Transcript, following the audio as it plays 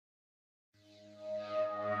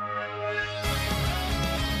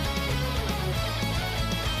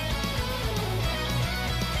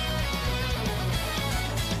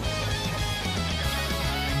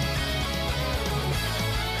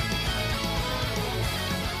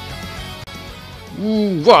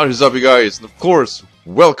What is up, you guys? And of course,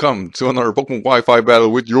 welcome to another Pokemon Wi-Fi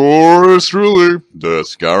battle with yours truly, the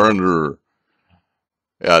Scavenger.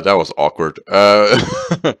 Yeah, that was awkward.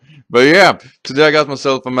 But yeah, today I got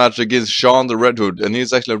myself a match against Sean the Redhood, and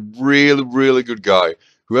he's actually a really good guy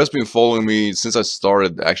who has been following me since I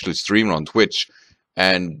started actually streaming on Twitch.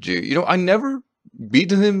 And I never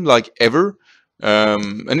beaten him like ever.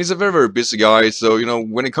 And he's a very busy guy, so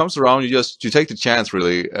when it comes around, you take the chance.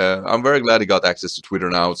 Really, I'm very glad he got access to Twitter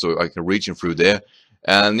now, so I can reach him through there.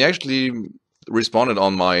 And he actually responded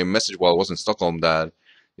on my message while I was in Stockholm that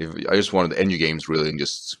if I just wanted to end you games really and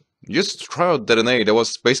just try out Detonate. That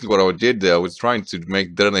was basically what I did there. I was trying to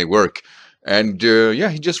make Detonate work, and yeah,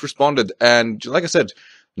 he just responded. And like I said,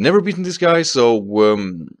 never beaten this guy, so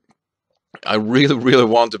I really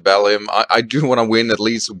want to battle him. I do want to win at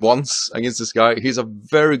least once against this guy. He's a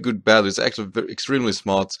very good battler. He's actually extremely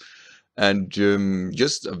smart and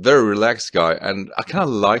just a very relaxed guy. And I kind of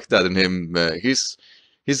like that in him. He's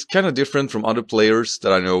kind of different from other players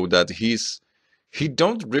that I know. That he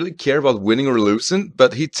don't really care about winning or losing,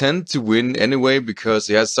 but he tends to win anyway because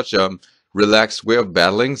he has such a relaxed way of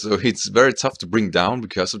battling. So it's very tough to bring down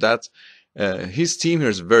because of that. His team here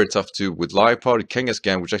is very tough too, with Liepard,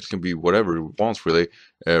 Kangaskhan, which actually can be whatever he wants really.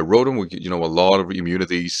 Rotom with a lot of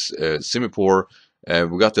immunities. Simipour.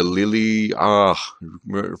 We got the Lily.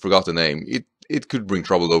 Forgot the name. It could bring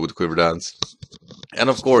trouble though with Quiver Dance, and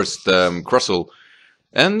of course the Crustle.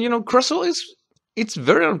 And Crustle it's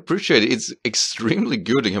very unappreciated. It's extremely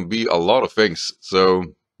good. It can be a lot of things.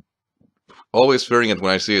 So always fearing it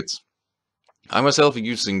when I see it. I myself am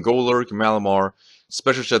using Golurk, Malamar,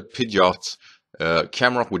 Special Set Pidgeot,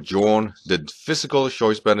 Camerock with Jawn, the Physical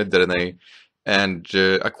Choice Bandit Detonate, and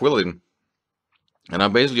Aquilin. And I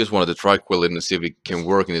basically just wanted to try Aquilin and see if it can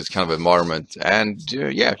work in this kind of environment. And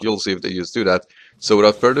yeah, you'll see if they just do that. So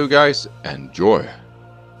without further ado, guys, enjoy.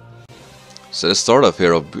 So the start off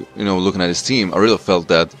here of looking at his team, I really felt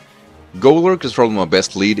that Golurk is probably my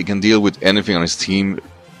best lead. He can deal with anything on his team.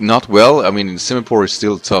 Not well. I mean, Simipour is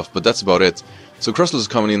still tough, but that's about it. So Crustle is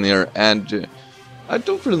coming in here, and I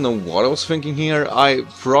don't really know what I was thinking here. I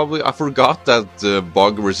forgot that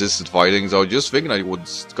bug resisted fighting, so I was just thinking I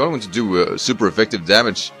was going to do super effective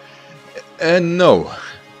damage. And no,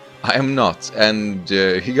 I am not. And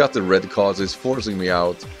he got the red cards, he's forcing me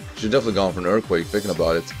out. Should definitely gone for an Earthquake, thinking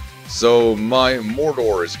about it. So my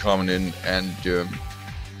Mordor is coming in, and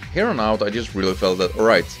here on out, I just really felt that,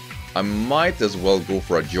 alright, I might as well go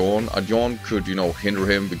for a Jawn. A Jawn could, hinder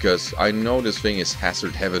him, because I know this thing is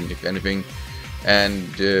hazard heaven, if anything. And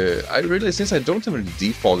I really, since I don't have any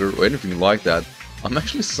defogger or anything like that, I'm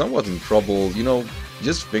actually somewhat in trouble,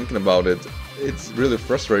 just thinking about it. It's really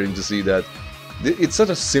frustrating to see that it's such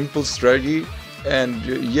a simple strategy, and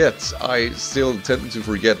yet I still tend to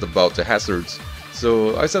forget about the hazards.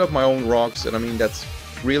 So I set up my own rocks, and I mean, that's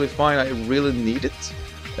really fine. I really need it.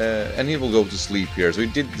 And he will go to sleep here, so he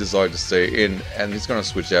did decide to stay in, and he's gonna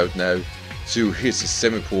switch out now to his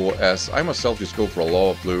Simipour, as I myself just go for a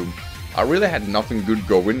Lava Plume. I really had nothing good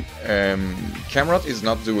going. Camerock is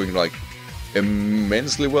not doing like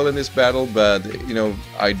immensely well in this battle, but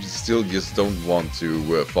I still just don't want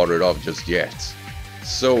to fodder it off just yet.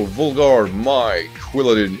 So Volgar, my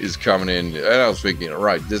Quilladin is coming in, and I was thinking,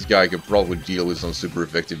 alright, this guy can probably deal with some super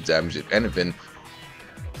effective damage if anything.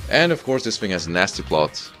 And of course this thing has Nasty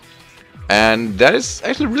Plot. And that is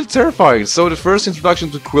actually really terrifying. So the first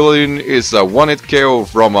introduction to Quilladin is a 1-hit KO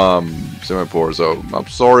from Simipour. So I'm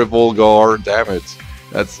sorry, Volgar, damn it.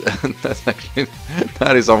 That's actually,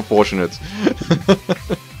 that is unfortunate.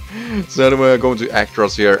 So anyway, I'm going to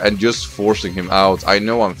Actros here and just forcing him out. I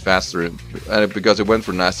know I'm faster, and because it went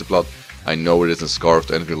for Nasty Plot, I know it isn't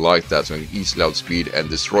Scarfed or anything like that, so I can easily outspeed and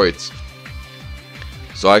destroy it.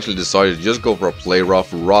 So I actually decided to just go for a Play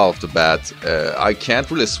Rough right off the bat. I can't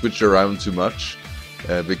really switch around too much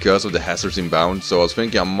because of the hazards inbound, so I was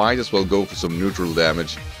thinking I might as well go for some neutral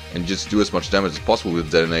damage and just do as much damage as possible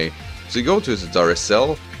with Detonate. So you go to his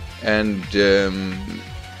Darcel, and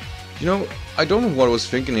I don't know what I was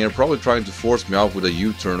thinking here, probably trying to force me out with a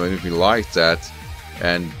U-turn or anything like that,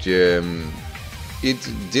 and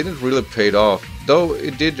it didn't really pay off, though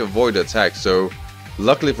it did avoid the attack. So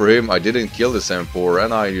luckily for him, I didn't kill the Simipour,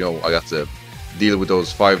 and I got to deal with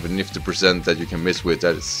those 5% that you can miss with.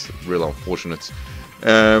 That is really unfortunate.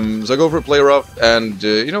 So I go for a Play Rough, and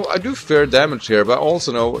I do fair damage here, but I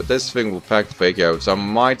also know this thing will pack the Fake Out, so I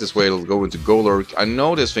might as well go into Golurk. I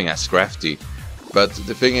know this thing has Scrafty, but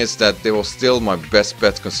the thing is that they were still my best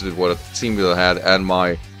bet considered what a team build I had, and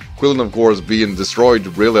my Quilladin of course being destroyed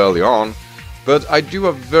really early on. But I do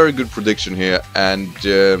a very good prediction here, and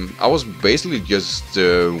I was basically just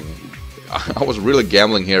I was really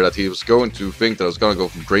gambling here that he was going to think that I was going to go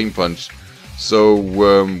for Drain Punch. So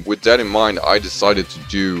with that in mind, I decided to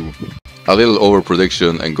do a little over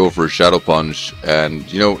prediction and go for a Shadow Punch.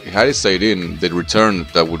 And you know, had he stayed in, the return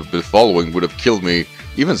that would have been following would have killed me.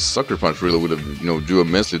 Even Sucker Punch really would have, you know, do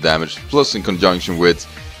immensely damage. Plus in conjunction with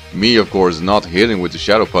me, of course, not hitting with the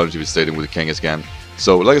Shadow Punch if he stayed in with the Kangaskhan.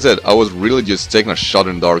 So like I said, I was really just taking a shot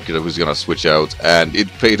in the dark that was gonna switch out, and it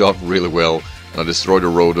paid off really well. And I destroyed the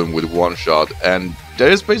Rotom with one shot, and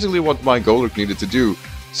that is basically what my Golurk needed to do.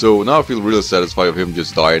 So now I feel really satisfied of him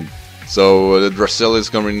just dying. So the Dracell is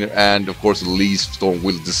coming in, and of course the Leaf Storm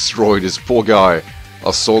will destroy this poor guy.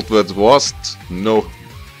 Assault Vet was no,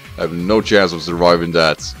 I have no chance of surviving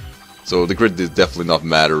that. So the crit did definitely not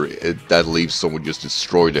matter. That Leaf Storm would just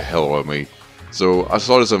destroy the hell out of me. So I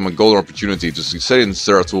saw this as my golden opportunity to set in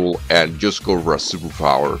Zeratul and just go for a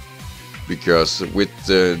superpower. Because with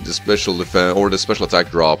the special defense or the special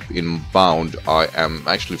attack drop in Bound, I am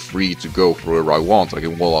actually free to go for wherever I want. I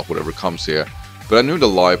can wall off whatever comes here. But I knew the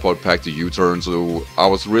Liepard packed a U-turn, so I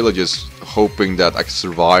was really just hoping that I could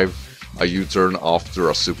survive a U-turn after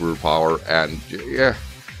a superpower. And yeah,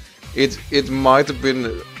 it might have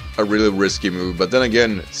been a really risky move, but then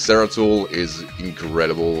again, Zeratul is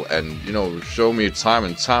incredible, and you know, show me time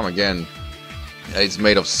and time again it's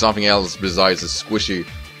made of something else besides the squishy,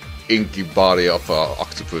 inky body of an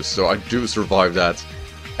octopus. So I do survive that,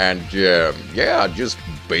 and yeah, just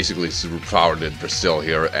basically superpowered the Dracell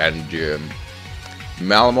here, and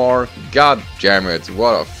Malamar, god damn it,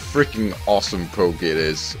 what a freaking awesome poke it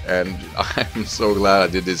is, and I'm so glad I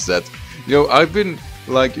did this set. You know, I've been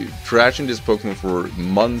like trashing this Pokemon for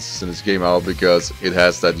months since it came out because it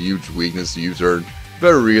has that huge weakness to U-turn.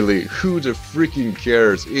 But really, who the freaking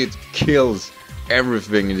cares? It kills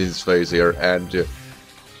everything in his face here, and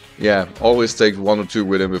yeah, always take 1 or 2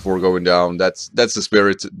 with him before going down. That's the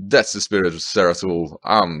spirit. That's the spirit of Zeratul.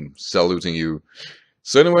 I'm saluting you.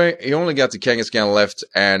 So anyway, he only got the Kangaskhan left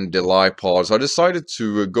and the Liepard, so I decided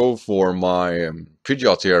to go for my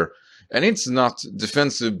Pidgeot here. And it's not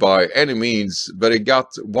defensive by any means, but it got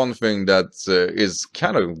one thing that is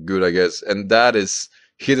kind of good, I guess, and that is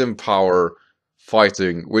hidden power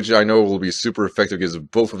fighting, which I know will be super effective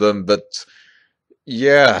against both of them, but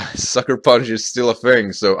yeah, Sucker Punch is still a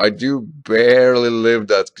thing, so I do barely live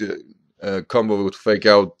that combo with Fake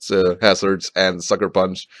Out Hazards and Sucker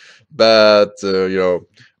Punch, but you know,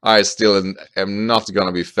 I still am not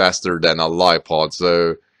gonna be faster than a Liepard,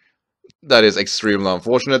 so that is extremely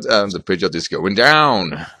unfortunate, and the Pidgeot is going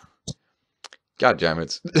down. God damn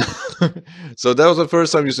it. So that was the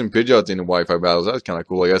first time using Pidgeot in the Wi-Fi battles. That's kind of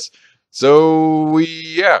cool, I guess. So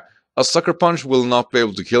yeah, a Sucker Punch will not be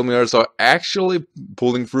able to kill me here, so actually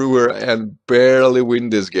pulling through here and barely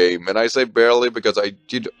win this game. And I say barely because I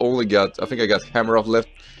did only get, I think I got Hammer Off left,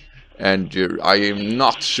 and I am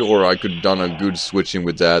not sure I could have done a good switching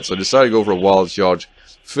with that, so I decided to go for a Wild Charge,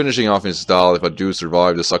 finishing off in style if I do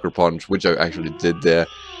survive the Sucker Punch, which I actually did there.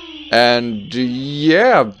 And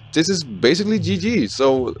yeah, this is basically GG.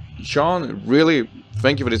 So Sean, really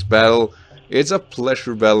thank you for this battle. It's a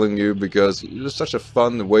pleasure battling you because it was such a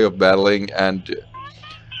fun way of battling, and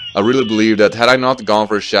I really believe that had I not gone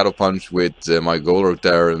for a Shadow Punch with my Golurk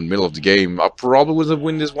there in the middle of the game, I probably wouldn't have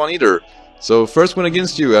won this one either. So first win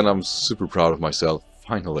against you, and I'm super proud of myself,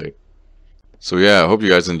 finally. So yeah, I hope you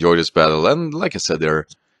guys enjoyed this battle, and like I said there,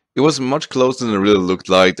 it was much closer than it really looked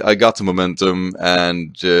like. I got the momentum,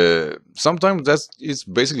 and sometimes it's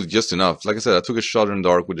basically just enough. Like I said, I took a shot in the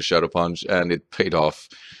dark with the Shadow Punch, and it paid off.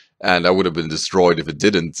 And I would have been destroyed if it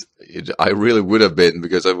didn't. I really would have been,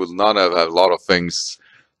 because I would not have had a lot of things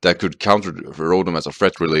that could counter Rotom as a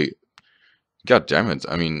threat, really. God damn it.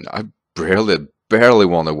 I mean, I barely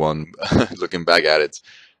won a one, looking back at it.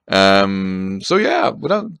 So yeah,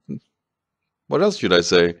 what else should I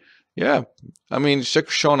say? Yeah, I mean,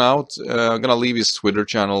 check Sean out. I'm gonna leave his Twitter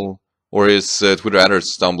channel or his Twitter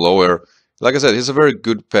address down below here. Like I said, he's a very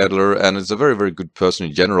good peddler, and he's a very, very good person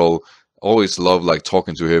in general. Always love like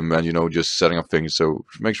talking to him and, you know, just setting up things. So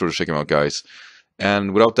make sure to check him out, guys.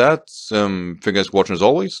 And without that, thank you guys for watching as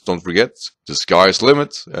always. Don't forget, the sky is the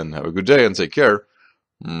limit, and have a good day and take care.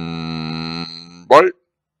 Bye.